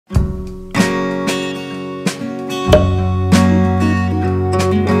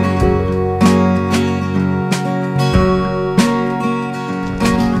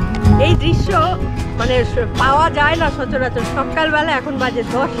মানে পাওয়া যায় না সচরাচর। সকালবেলা এখন বাজে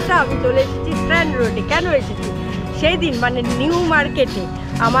 10টা, আমি চলে এসেছি স্ট্যান্ড রোডে। কেন এসেছি? সেই দিন মানে নিউ মার্কেটে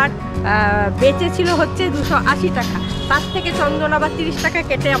আমার বেচেছিল হচ্ছে 280 টাকা, তার থেকে চন্দন আবার 30 টাকা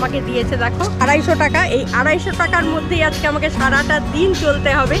কেটে আমাকে দিয়েছে দেখো 250 টাকা। এই 250 টাকার মধ্যেই আজকে আমাকে সারাটা দিন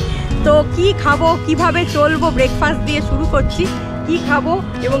চলতে হবে। তো কি খাবো, কিভাবে চলবো, ব্রেকফাস্ট দিয়ে শুরু করছি। কি খাবো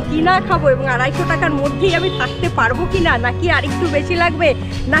এবং কি না খাবো এবং 250 টাকার মধ্যেই আমি থাকতে পারবো কি না, নাকি আর একটু বেশি লাগবে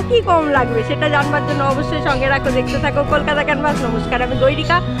নাকি কম লাগবে, সেটা জানবার জন্য অবশ্যই সঙ্গে রাখো, দেখতে থাকো কলকাতা ক্যানভাস। নমস্কার, আমি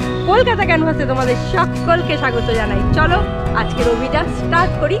গৈরিকা। কলকাতা ক্যানভাসে তোমাদের সকলকে স্বাগত জানাই। চলো আজকের অভিযান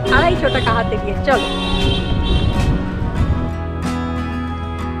স্টার্ট করি 250 টাকা হাতে দিয়ে। চলো।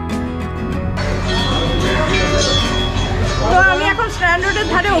 তো আমি এখন স্ট্যান্ড রোডের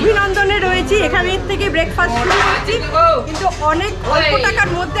ধারে অভিনন্দনে রয়েছি। এখান থেকে ব্রেকফাস্ট শুরু করছি, কিন্তু অনেক অল্প টাকার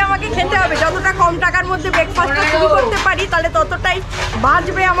মধ্যে আমাকে খেতে হবে। যতটা কম টাকার মধ্যে ব্রেকফাস্টটা শুরু করতে পারি তাহলে ততটাই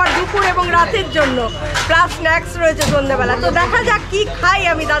বাঁচবে আমার দুপুর এবং রাতের জন্য। প্লাস স্ন্যাক্স রয়েছে সন্ধ্যেবেলা। তো দেখা যাক কি খাই।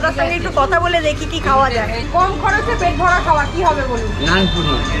 আমি দাদার সঙ্গে একটু কথা বলে দেখি কি খাওয়া যায়। কম খরচে পেট ভরা খাওয়া কি হবে বলুন?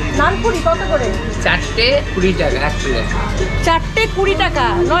 নানপুরি। নানপুরি কত করে? 4টে 20 টাকা এক প্লেট। 4টে 20 টাকা,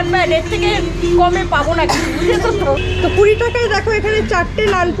 নট ব্যাড। এর থেকে কমে পাবো না, বুঝেছো তো? তো 20 টাকায় দেখো এখানে 4টে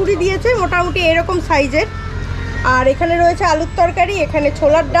নানপুরি দিয়েছে, মোটামুটি এরকম সাইজের। আর এখানে রয়েছে আলুর তরকারি, এখানে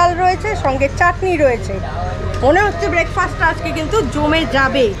ছোলার ডাল রয়েছে, সঙ্গে চাটনি রয়েছে। মনে হচ্ছে ব্রেকফাস্টটা আজকে কিন্তু জমে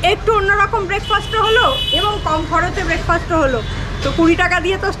যাবে। একটু অন্যরকম ব্রেকফাস্টও হলো এবং কম খরচে ব্রেকফাস্টও হলো। তো 20 টাকা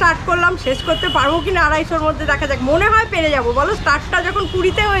দিয়ে তো স্টার্ট করলাম, শেষ করতে পারবো কি না 250-র মধ্যে দেখা যাক। মনে হয় পেরে যাবো, বলো? স্টার্টটা যখন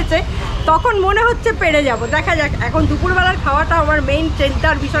 20-তে হয়েছে তখন মনে হচ্ছে পেরে যাব। দেখা যাক। এখন দুপুরবেলার খাওয়াটা আমার মেইন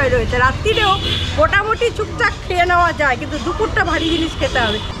চিন্তার বিষয় রয়েছে। রাত্রিরেও মোটামুটি চুপচাপ খেয়ে নেওয়া যায়, কিন্তু দুপুরটা ভারী জিনিস খেতে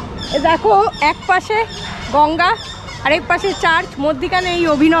হবে। দেখো এক পাশে গঙ্গা, আরেক পাশে চার্চ, মধ্যিখানে এই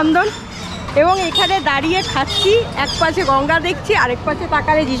অভিনন্দন, এবং এখানে দাঁড়িয়ে খাচ্ছি। এক পাশে গঙ্গা দেখছি, আরেক পাশে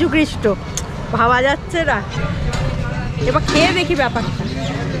তাকালে যীশু খ্রিস্ট। ভাবা যাচ্ছে না। এবার খেয়ে দেখি ব্যাপারটা।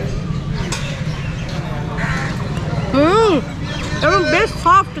 এবং বেশ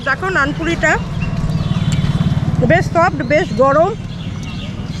সফট। দেখো নানপুরিটা বেশ সফট, বেশ গরম।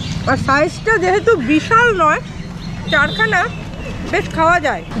 আর সাইজটা যেহেতু বিশাল নয়, 4খানা বেশ খাওয়া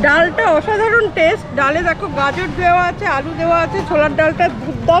যায়। ডালটা অসাধারণ টেস্ট। ডালে দেখো গাজর দেওয়া আছে, আলু দেওয়া আছে, ছোলার ডালটা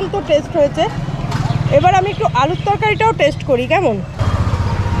দুর্দান্ত টেস্ট হয়েছে। এবার আমি একটু আলুর তরকারিটাও টেস্ট করি কেমন।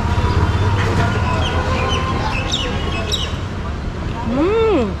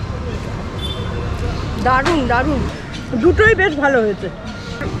 দারুণ দারুণ, দুটোই বেশ ভালো হয়েছে।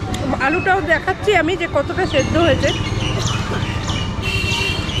 আলুটাও দেখাচ্ছি আমি যে কতটা সেদ্ধ হয়েছে।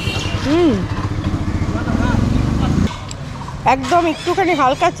 একদম একটুখানি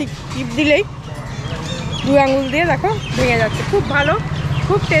হালকা চিপ দিলেই 2 আঙুল দিয়ে দেখো ভেঙে যাচ্ছে। খুব ভালো,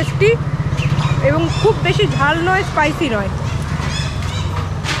 খুব টেস্টি এবং খুব বেশি ঝাল নয়, স্পাইসি নয়।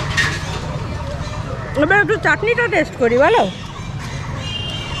 এবার একটু চাটনিটা টেস্ট করি, বলো?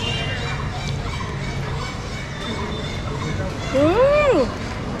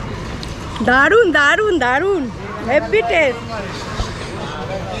 দারুণ দারুণ দারুণ, হেভি টেস্ট।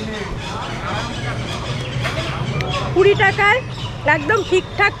 20 টাকায় একদম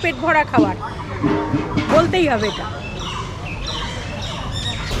ঠিকঠাক পেট ভরা খাবার, বলতেই হবে এটা।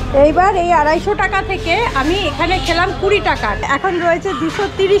 এইবার এই 250 টাকা থেকে আমি এখানে খেলাম 20 টাকার। এখন রয়েছে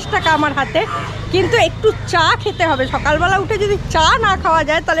 230 টাকা আমার হাতে, কিন্তু একটু চা খেতে হবে। সকালবেলা উঠে যদি চা না খাওয়া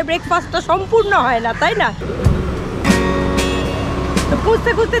যায় তাহলে ব্রেকফাস্টটা সম্পূর্ণ হয় না, তাই না? তো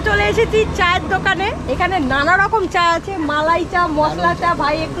খুঁজতে খুঁজতে চলে এসেছি চায়ের দোকানে। এখানে নানা রকম চা আছে, মালাই চা, মশলা চা,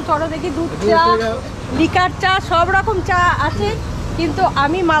 ভাই একটু চড়ো দেখি, দুধ চা, লিকার চা, সব রকম চা আছে। কিন্তু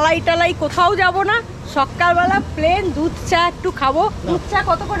আমি মালাই টালাই কোথাও যাব না, সকালবেলা প্লেন দুধ চা একটু খাবো। দুধ চা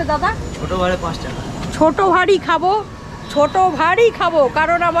কত করে দাদা? ছোট ভাড়ে 5 টাকা। ছোট ভারী খাবো, ছোট ভারী খাবো,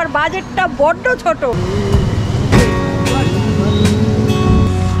 কারণ আমার বাজেটটা বড্ড ছোট।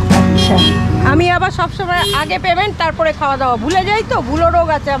 আচ্ছা, আমি আবার সবসময় আগে পেমেন্ট তারপরে খাওয়া দাওয়া ভুলে যাই, তো ভুলো রোগ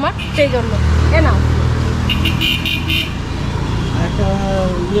আছে আমার, সেই জন্য। এ নাও।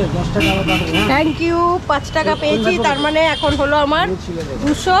 Thank you. 5 টাকা পেয়েছি, তার মানে এখন হলো আমার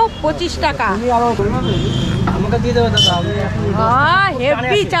 225 টাকা। হ্যাঁ,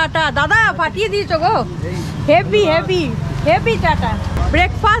 হেভি চাটা দাদা, পাঠিয়ে দিয়েছো গো। হেভি হেভি হেভি চাটা।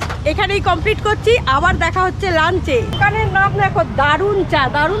 ব্রেকফাস্ট এখানেই কমপ্লিট করছি, আবার দেখা হচ্ছে লাঞ্চে। দোকানের নাম দেখো, দারুণ চা।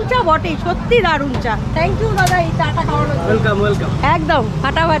 দারুণ চা বটেই, সত্যি দারুণ চা। থ্যাংক ইউ দাদা এই চাটা খাওয়ানোর জন্য। Welcome welcome. একদম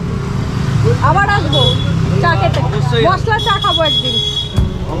ফাটাফাটি। আবার আসবো চা খেতে, মশলা চা খাবো একদিন।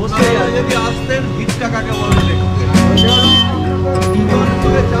 অবশ্যই যদি আসতেন 20 টাকাকে বলতে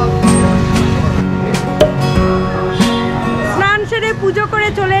স্নান সেরে পুজো করে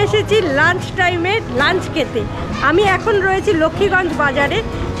চলে এসেছি লাঞ্চ টাইমে লাঞ্চ খেতে। আমি এখন রয়েছি লক্ষ্মীগঞ্জ বাজারে।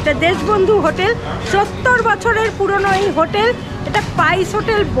 এটা দেশবন্ধু হোটেল, 70 বছরের পুরনো এই হোটেল। এটা স্পাইস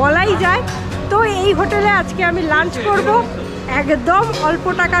হোটেল বলাই যায়। তো এই হোটেলে আজকে আমি লাঞ্চ করব। একদম অল্প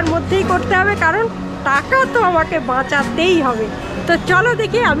টাকার মধ্যেই করতে হবে, কারণ টাকা তো আমাকে বাঁচাতেই হবে। তো চলো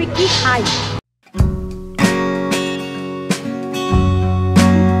দেখি আমি কি খাই।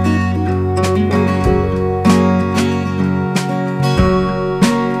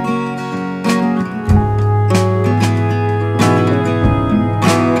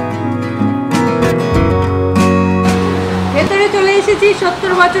 ভেতরে চলে এসেছি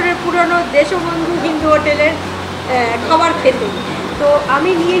 70 বছরের পুরনো দেশবন্ধু হিন্দু হোটেলের খাবার খেতে। তো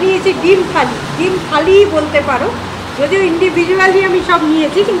আমি নিয়ে নিয়েছি ডিম থালি। ডিম থালিই বলতে পারো, যদিও ইন্ডিভিজুয়ালি আমি সব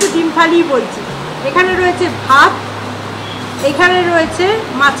নিয়েছি, কিন্তু ডিম থালিই বলছি। এখানে রয়েছে ভাত, এখানে রয়েছে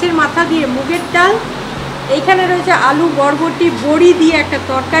মাছের মাথা দিয়ে মুগের ডাল, এইখানে রয়েছে আলু বরবটি বড়ি দিয়ে একটা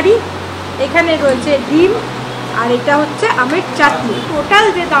তরকারি, এখানে রয়েছে ডিম, আর এটা হচ্ছে আমের চাটনি। টোটাল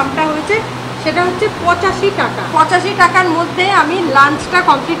যে দামটা হয়েছে সেটা হচ্ছে 85 টাকা। 85 টাকার মধ্যে আমি লাঞ্চটা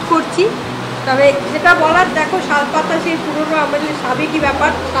কমপ্লিট করছি। তবে যেটা বলার, দেখো শালপাতা, সেই পুরোনো আমাদের সাবেকি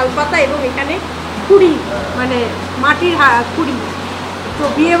ব্যাপার, শালপাতা এবং এখানে খুঁড়ি, মানে মাটির খুঁড়ি। তো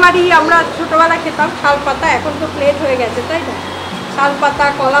বিয়েবাড়ি আমরা ছোটোবেলা খেতাম শালপাতা, এখন তো প্লেট হয়ে গেছে, তাই না? শালপাতা,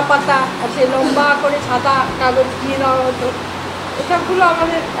 কলা পাতা, আর সে লম্বা করে সাদা কাগজ দিয়ে দেওয়া হতো, এসবগুলো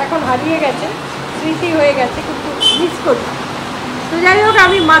আমাদের এখন হারিয়ে গেছে, স্মৃতি হয়ে গেছে, কিন্তু মিস করি। তো যাই হোক,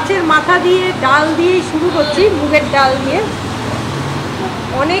 আমি মাছের মাথা দিয়ে ডাল দিয়েই শুরু করছি, মুগের ডাল দিয়ে।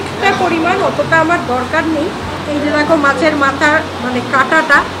 অনেকটা পরিমাণ, অতটা আমার দরকার নেই। এই যে দেখো মাছের মাথার মানে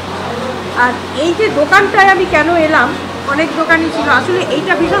কাটাটা। আর এই যে দোকানটায় আমি কেন এলাম, অনেক দোকানই ছিল, আসলে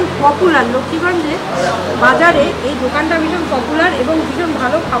এইটা ভীষণ পপুলার লক্ষ্মীগঞ্জে বাজারে। এই দোকানটা ভীষণ পপুলার এবং ভীষণ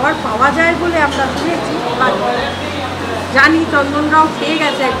ভালো খাবার পাওয়া যায় বলে আমরা শুনেছি, আর জানি চন্দনরাও খেয়ে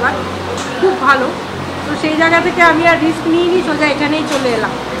গেছে একবার, খুব ভালো। তো সেই জায়গা থেকে আমি আর রিস্ক নিইনি, সোজা এখানেই চলে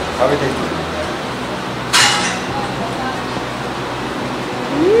এলাম।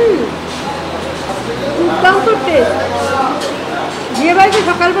 দুর্দান্ত টেস্ট। বিয়ে বাড়িতে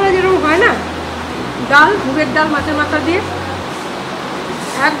সকালবেলা যেরকম হয় না, ডাল, মুগের ডাল মাছের মাথা দিয়ে,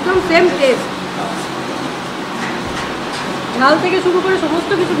 একদম সেম টেস্ট। ঝাল থেকে শুরু করে সমস্ত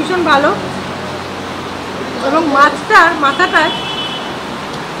কিছু ভীষণ ভালো। এবং মাছটার মাথাটায়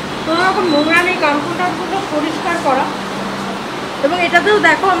কোনো রকম নোংরা নেই, কানকুটা পরিষ্কার করা। এবং এটাতেও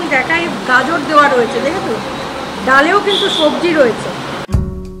দেখো, আমি দেখাই, গাজর দেওয়া রয়েছে, দেখেছো? ডালেও কিন্তু সবজি রয়েছে।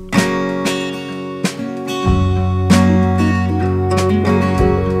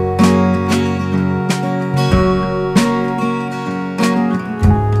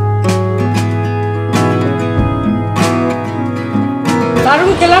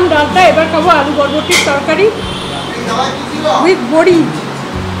 দারুণ খেলাম ডালটা। এবার খাবো আলু বরবটির তরকারি উইথ বড়ি।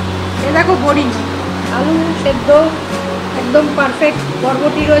 এ দেখো বড়ি, আলু সেদ্ধ একদম পারফেক্ট,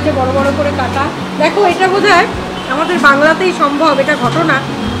 বরবটি রয়েছে বড় বড় করে কাটা। দেখো এটা বোধহয় আমাদের বাংলাতেই সম্ভব, এটা ঘটনা।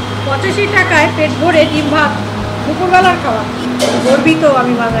 85 টাকায় পেট ভরে ডিম ভাত, দুপুরবেলার খাওয়া। গর্বিত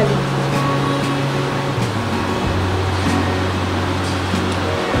আমি বাঙালি।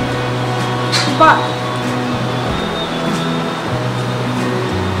 বাহ,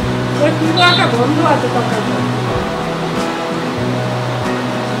 ওই সুন্দর একটা গন্ধ আছে তরকারি।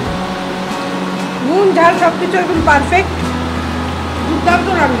 নুন ঝাল সব কিছু একদম পারফেক্ট, দুর্দান্ত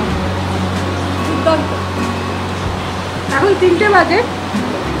রান্না, দুর্দান্ত। এখন 3টে বাজে,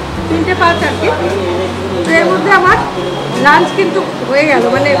 3:05 আর কি। তো এর মধ্যে আমার লাঞ্চ কিন্তু হয়ে গেল,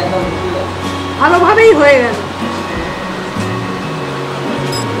 মানে ভালোভাবেই হয়ে গেল।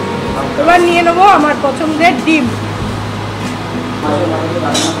 এবার নিয়ে নেবো আমার পছন্দের ডিম।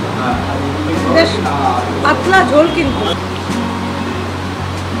 বেশ পাতলা ঝোল, কিন্তু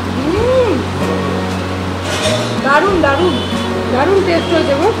দারুণ দারুণ দারুণ টেস্ট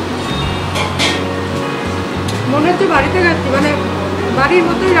হয়েছে গো। মনে হচ্ছে বাড়িতে খাচ্ছি, মানে বাড়ির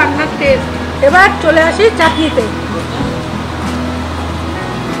মতোই রান্নার টেস্ট। এবার চলে আসি চাটনিতে।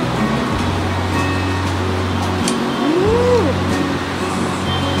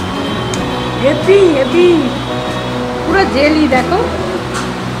 হেভি হেভি, পুরো জেলি, দেখো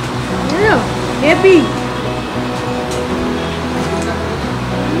হেভি।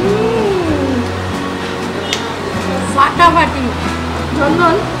 ফাটাফাটি।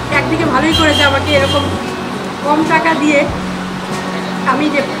 চন্দন একদিকে ভালোই করেছে আমাকে এরকম কম টাকা দিয়ে। আমি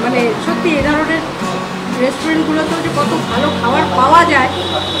যে মানে সত্যি এ ধরনের রেস্টুরেন্টগুলোতেও যে কত ভালো খাবার পাওয়া যায়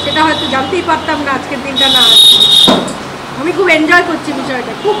সেটা হয়তো জানতেই পারতাম না আজকের দিনটা না। আমি খুব এনজয় করছি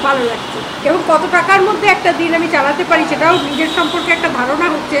বিষয়টা, খুব ভালো লাগছে। এবং কত টাকার মধ্যে একটা দিন আমি চালাতে পারি সেটাও নিজের সম্পর্কে একটা ধারণা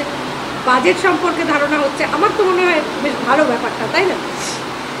হচ্ছে, বাজেট সম্পর্কে ধারণা হচ্ছে। আমার তো মনে হয় বেশ ভালো ব্যাপারটা, তাই না?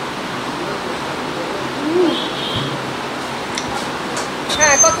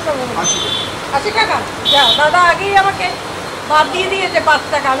 হ্যাঁ কত টাকা? 80 টাকা। যাও, দাদা আগেই আমাকে বাদ দিয়ে দিয়েছে 5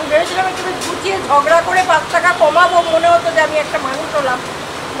 টাকা। আমি ভেবেছিলাম একটু গুছিয়ে ঝগড়া করে 5 টাকা কমাবো, মনে হতো যে আমি একটা মানুষ হলাম।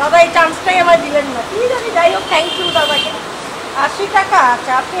 দাদা এই চান্সটাই আমার দিলেন না, কি জানি। যাই হোক, থ্যাংক ইউ দাদাকে। 80 টাকা।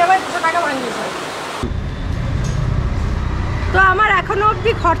 আচ্ছা, আপনি আমার 200 টাকা বানিয়েছেন। তো আমার এখনো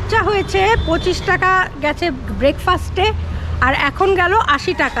অবধি খরচা হয়েছে 25 টাকা গেছে ব্রেকফাস্টে, আর এখন গেল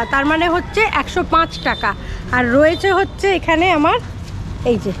 80 টাকা, তার মানে হচ্ছে 105 টাকা। আর রয়েছে হচ্ছে এখানে আমার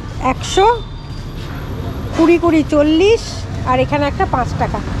এই যে 100, 20, 20, 40, আর এখানে একটা 5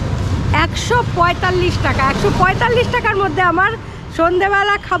 টাকা, 145 টাকা। 145 টাকার মধ্যে আমার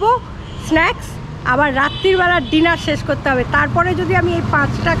সন্ধেবেলা খাবো স্ন্যাক্স, আবার রাত্রিবেলার ডিনার শেষ করতে হবে। তারপরে যদি আমি এই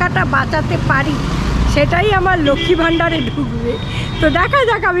 5 টাকাটা বাঁচাতে পারি, সেটাই আমার লক্ষ্মী ভাণ্ডারে ঢুকবে। তো দেখা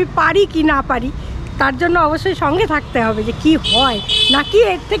যাক আমি পারি কি না পারি। তার জন্য অবশ্যই সঙ্গে থাকতে হবে যে কি হয়, নাকি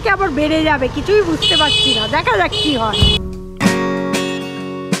এর থেকে আবার বেড়ে যাবে, কিছুই বুঝতে পারছি না। দেখা যাক কি হয়।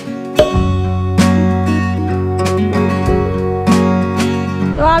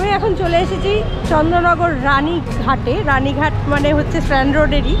 তো আমি এখন চলে এসেছি চন্দননগর রানীঘাটে। রানীঘাট মানে হচ্ছে স্ট্যান্ড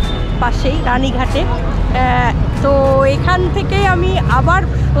রোডেরই পাশেই রানীঘাটে। তো এখান থেকে আমি আবার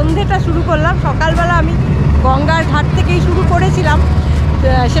সন্ধেটা শুরু করলাম। সকালবেলা আমি গঙ্গার ঘাট থেকেই শুরু করেছিলাম,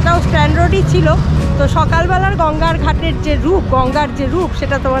 সেটাও স্ট্যান্ড রোডই ছিল। তো সকালবেলার গঙ্গার ঘাটের যে রূপ, গঙ্গার যে রূপ,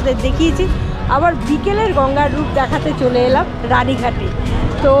 সেটা তোমাদের দেখিয়েছি। আবার বিকেলের গঙ্গার রূপ দেখাতে চলে এলাম রানীঘাটে।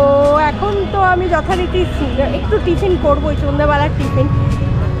 তো এখন তো আমি যথারীতি একটু টিফিন করবো, ওই সন্ধ্যেবেলার টিফিন।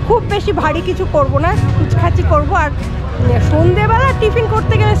 খুব বেশি ভারী কিছু করব না, কুচখাচি করবো। আর সন্ধেবেলা টিফিন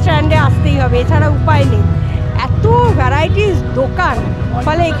করতে গেলে স্ট্যান্ডে আসতেই হবে, এছাড়া উপায় নেই। এত ভ্যারাইটিস দোকান,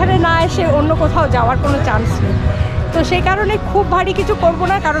 ফলে এখানে না এসে অন্য কোথাও যাওয়ার কোনো চান্স নেই। তো সেই কারণে খুব ভারী কিছু করব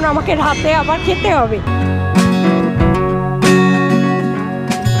না, কারণ আমাকে রাতে আবার খেতে হবে।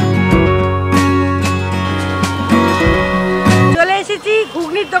 চলে এসেছি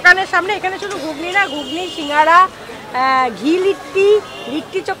ঘুগনির দোকানের সামনে। এখানে শুধু ঘুগনি না, ঘুগনি, সিঙ্গাড়া, ঘি লিট্টি,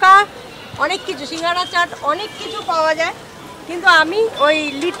 লিট্টি চোখা, অনেক কিছু, সিঙ্গাড়া চাট, অনেক কিছু পাওয়া যায়। কিন্তু আমি ওই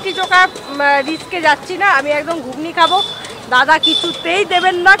লিট্টি চোখা রিস্কে যাচ্ছি না, আমি একদম ঘুগনি খাবো। দাদা কিছুতেই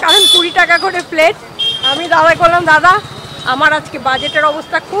দেবেন না, কারণ 20 টাকা করে প্লেট। আমি দাদা বললাম, দাদা আমার আজকে বাজেটের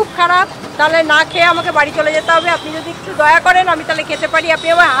অবস্থা খুব খারাপ, তাহলে না খেয়ে আমাকে বাড়ি চলে যেতে হবে। আপনি যদি একটু দয়া করেন আমি তাহলে খেতে পারি, আপনি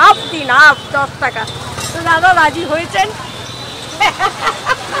আবার হাফ দিন, হাফ 10 টাকা। তো দাদা রাজি হয়েছেন।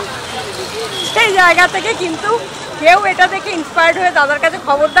 সেই জায়গা থেকে কিন্তু কেউ এটা দেখে ইন্সপায়ার্ড হয়ে দাদার কাছে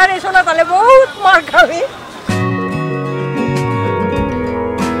খবরদার এসো না, তাহলে বহুত মার খাবে।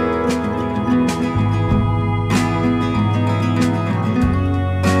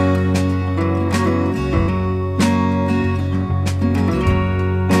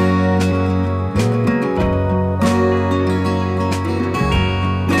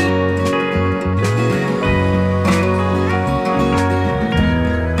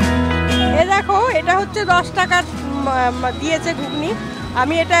 এটা হচ্ছে 10 টাকা দিয়েছে ঘুগনি।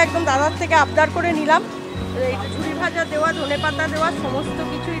 আমি এটা একদম দাদার থেকে আবদার করে নিলাম। ঝুরি ভাজা দেওয়া, ধনে পাতা দেওয়া, সমস্ত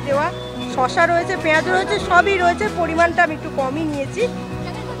কিছুই দেওয়া, শসা রয়েছে, পেঁয়াজ রয়েছে, সবই রয়েছে। পরিমাণটা আমি একটু কমই নিয়েছি।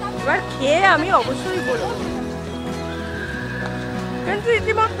 এবার খেয়ে আমি অবশ্যই বলবো। কিন্তু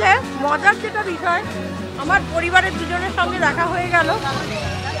ইতিমধ্যে মজার যেটা বিষয়, আমার পরিবারের দুজনের সঙ্গে দেখা হয়ে গেল।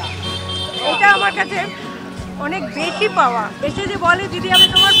 এটা আমার কাছে অনেক বেশি পাওয়া। এসে যে বলে দিদি আমি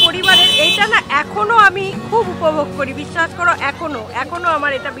তোমার পরিবারের, এইটা না এখনো আমি খুব উপভোগ করি, বিশ্বাস করো। এখনো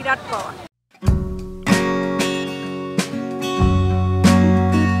আমার এটা বিরাট পাওয়া।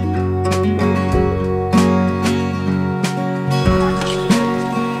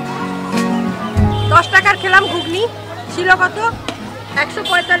 টাকার খেলাম ঘুগনি, ছিল কত?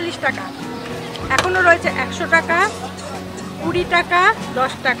 145 টাকা। এখনো রয়েছে 100 টাকা, 20 টাকা,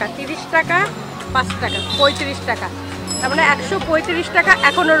 10 টাকা, 30 টাকা, 5 টাকা, 35 টাকা। তার মানে 135 টাকা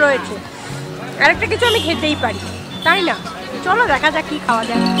এখনো রয়েছে। আরেকটা কিছু আমি খেতেই পারি, তাই না? চলো দেখা যাক কি খাওয়া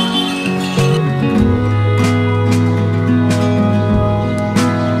যায়।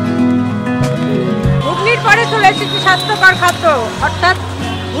 ঘুগনির পরে চলে এসেছি স্বাস্থ্যকর খাদ্য, অর্থাৎ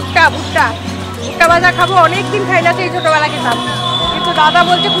ভুট্টা ভাজা খাবো। অনেকদিন খাই না, সেই ছোটবেলা খেতাম। কিন্তু দাদা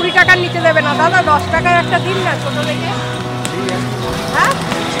বলছে 20 টাকার নিচে দেবে না। দাদা 10 টাকার একটা দিন না, ছোট থেকে। হ্যাঁ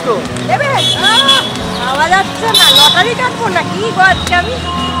দেবে? পাওয়া যাচ্ছে না, লটারি কাটবো না কি আজকে আমি?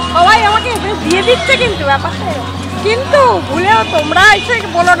 সবাই আমাকে দিয়ে দিচ্ছে, কিন্তু ব্যাপারটা কিন্তু ভুলেও তোমরা এসে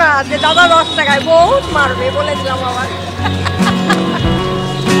বলো না যে দাদা 10 টাকায়, বহুত মারবে বলে দিলাম আবার।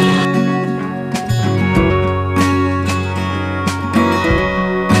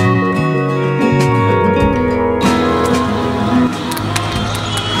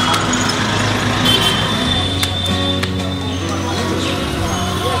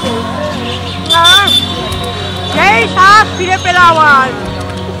 সেই স্বাদ ফিরে পেলাম আবার।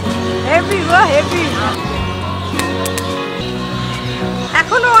 হেভি গো হেভি।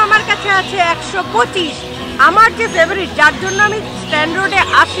 এখনো আমার কাছে আছে 125। আমার যে ফেভারিট, যার জন্য আমি স্ট্যান্ড রোডে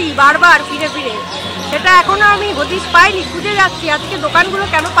আসি বারবার ফিরে ফিরে, সেটা এখনো আমি হদিশ পাইনি, খুঁজে যাচ্ছি। আজকে দোকানগুলো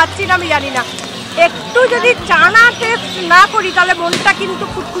কেন পাচ্ছি না আমি জানি না। একটু যদি চানা টেস্ট না করি তাহলে মনটা কিন্তু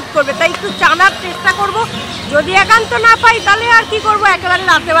খুঁতখুত করবে, তাই একটু চানার চেষ্টা করব। যদি একান্ত না পাই তাহলে আর কি করবো, একেবারে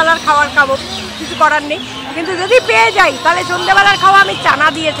রাতেবেলার খাবার খাবো, কিছু করার নেই। কিন্তু যদি পেয়ে যাই তাহলে সন্ধ্যেবেলার খাওয়া আমি চানা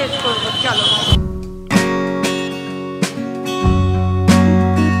দিয়ে শেষ করবো। চলো।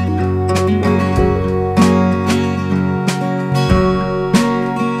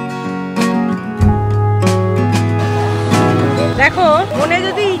 দেখো, মনে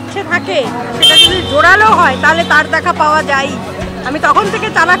যদি ইচ্ছে থাকে, সেটা যদি জোরালো হয় তাহলে তার দেখা পাওয়া যায়। আমি তখন থেকে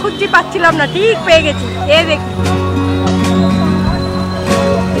চানা খুঁজছি, পাচ্ছিলাম না, ঠিক পেয়ে গেছি। এ দেখি,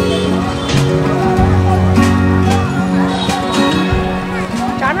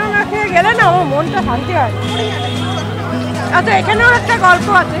 চানা না খেয়ে গেলে না ও মনটা শান্তি হয়। আচ্ছা, এখানেও একটা গল্প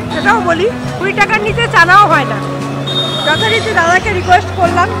আছে, সেটাও বলি। 20 টাকার নিচে চানাও হয় না। যথারীতি দাদাকে রিকোয়েস্ট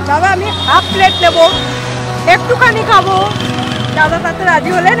করলাম, দাদা আমি হাফ প্লেট নেবো, একটুখানি খাবো। দাদা তাতে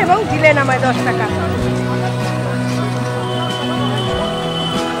রাজি হলেন এবং দিলেন আমায় 10 টাকা।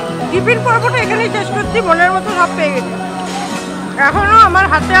 টিফিন পর্বটা এখানেই শেষ করছি, মনের মতো সব পেয়ে গেছি। এখনো আমার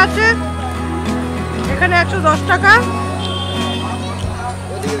হাতে আছে এখানে 110 টাকা,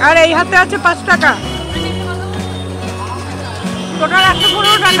 আর এই হাতে আছে 5 টাকা, টোটাল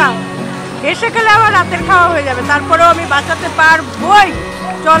 115 টাকা। এসে গেলে আবার রাতের খাওয়া হয়ে যাবে, তারপরেও আমি বাঁচাতে পারবই।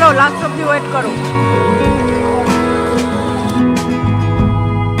 চলো, লাস্ট অব্দি ওয়েট করো।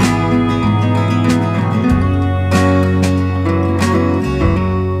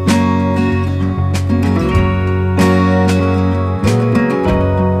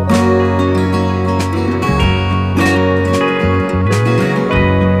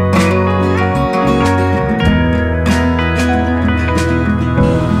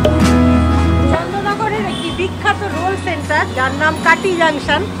 যার নাম কাটি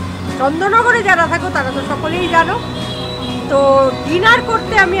জাংশন। চন্দননগরে যারা থাকো তারা তো সকলেই জানো। তো ডিনার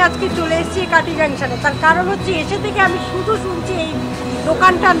করতে আমি আজকে চলে এসেছি কাটি জাংশনে। তার কারণ হচ্ছে, এসে থেকে আমি শুধু শুনছি এই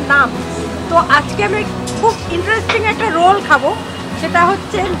দোকানটার নাম। তো আজকে আমি খুব ইন্টারেস্টিং একটা রোল খাবো। সেটা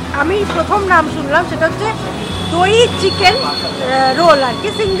হচ্ছে, আমি প্রথম নাম শুনলাম, সেটা হচ্ছে দই চিকেন রোল আর কি,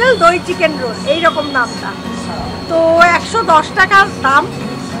 সিঙ্গেল দই চিকেন রোল, এইরকম নামটা। তো 110 টাকার দাম।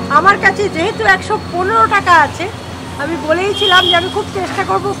 আমার কাছে যেহেতু 115 টাকা আছে, আমি বলেইছিলাম যে আমি খুব চেষ্টা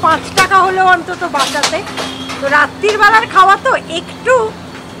করব 5 টাকা হলেও অন্তত বাঁচাতে। তো রাত্রির বেলার খাওয়া তো একটু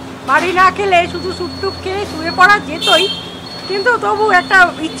বাড়ি না খেলে, শুধু সুপটুপ খেয়ে শুয়ে পড়া যেতই, কিন্তু তবু একটা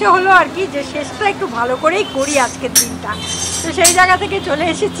ইচ্ছে হলো আর কি, যে শেষটা একটু ভালো করেই করি আজকের দিনটা। তো সেই জায়গা থেকে চলে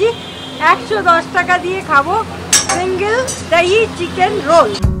এসেছি, 110 টাকা দিয়ে খাবো সিঙ্গেল দহি চিকেন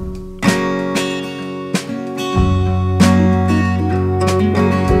রোল।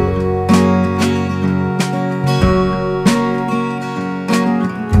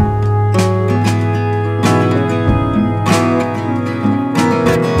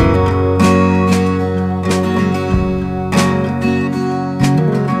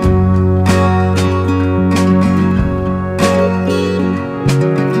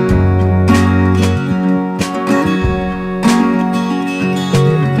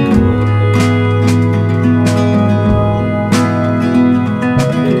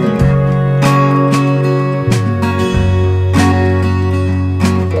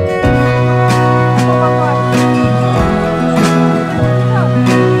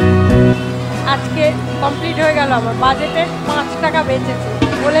 আমার বাজেটে 5 টাকা বেঁচেছে,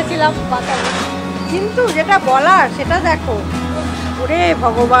 বলেছিলাম বাঁচাবো, কিন্তু যেটা বলার সেটা দেখো। ওরে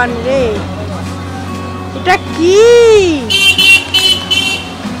ভগবান রে, এটা কি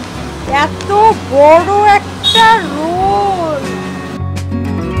এত বড় একটা রোল!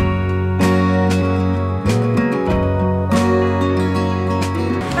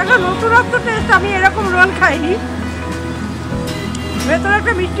 দেখো, নতুনত্ব টেস্ট, আমি এরকম রোল খাইনি। ভেতরে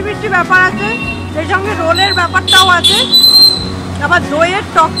একটা মিষ্টি মিষ্টি ব্যাপার আছে, সেই সঙ্গে রোলের ব্যাপারটাও আছে, আবার দইয়ের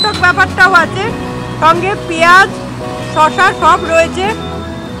টকটক ব্যাপারটাও আছে, সঙ্গে পেঁয়াজ শসা সব রয়েছে।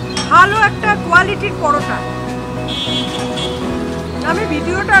 ভালো একটা কোয়ালিটির পরোটা। আমি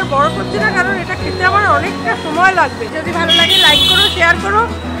ভিডিওটা আর বড় করছি না, কারণ এটা খেতে আমার অনেকটা সময় লাগবে। যদি ভালো লাগে লাইক করো, শেয়ার করো।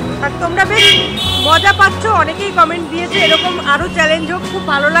 আর তোমরা বেশ মজা পাচ্ছ, অনেকেই কমেন্ট দিয়েছে এরকম আরও চ্যালেঞ্জ হোক, খুব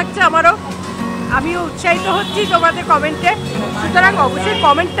ভালো লাগছে আমারও। আমিও উৎসাহিত হচ্ছি তোমাদের কমেন্টে, সুতরাং অবশ্যই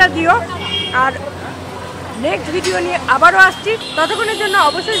কমেন্টটা দিও। আর নেক্সট ভিডিও নিয়ে আবারও আসছি, ততক্ষণের জন্য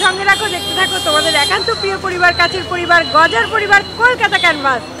অবশ্যই সঙ্গে রাখো, দেখতে থাকো তোমাদের একান্ত প্রিয় পরিবার, কাছের পরিবার, গজার পরিবার, কলকাতা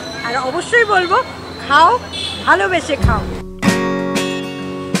ক্যানভাস। আর অবশ্যই বলবো, খাও, ভালোবেসে খাও।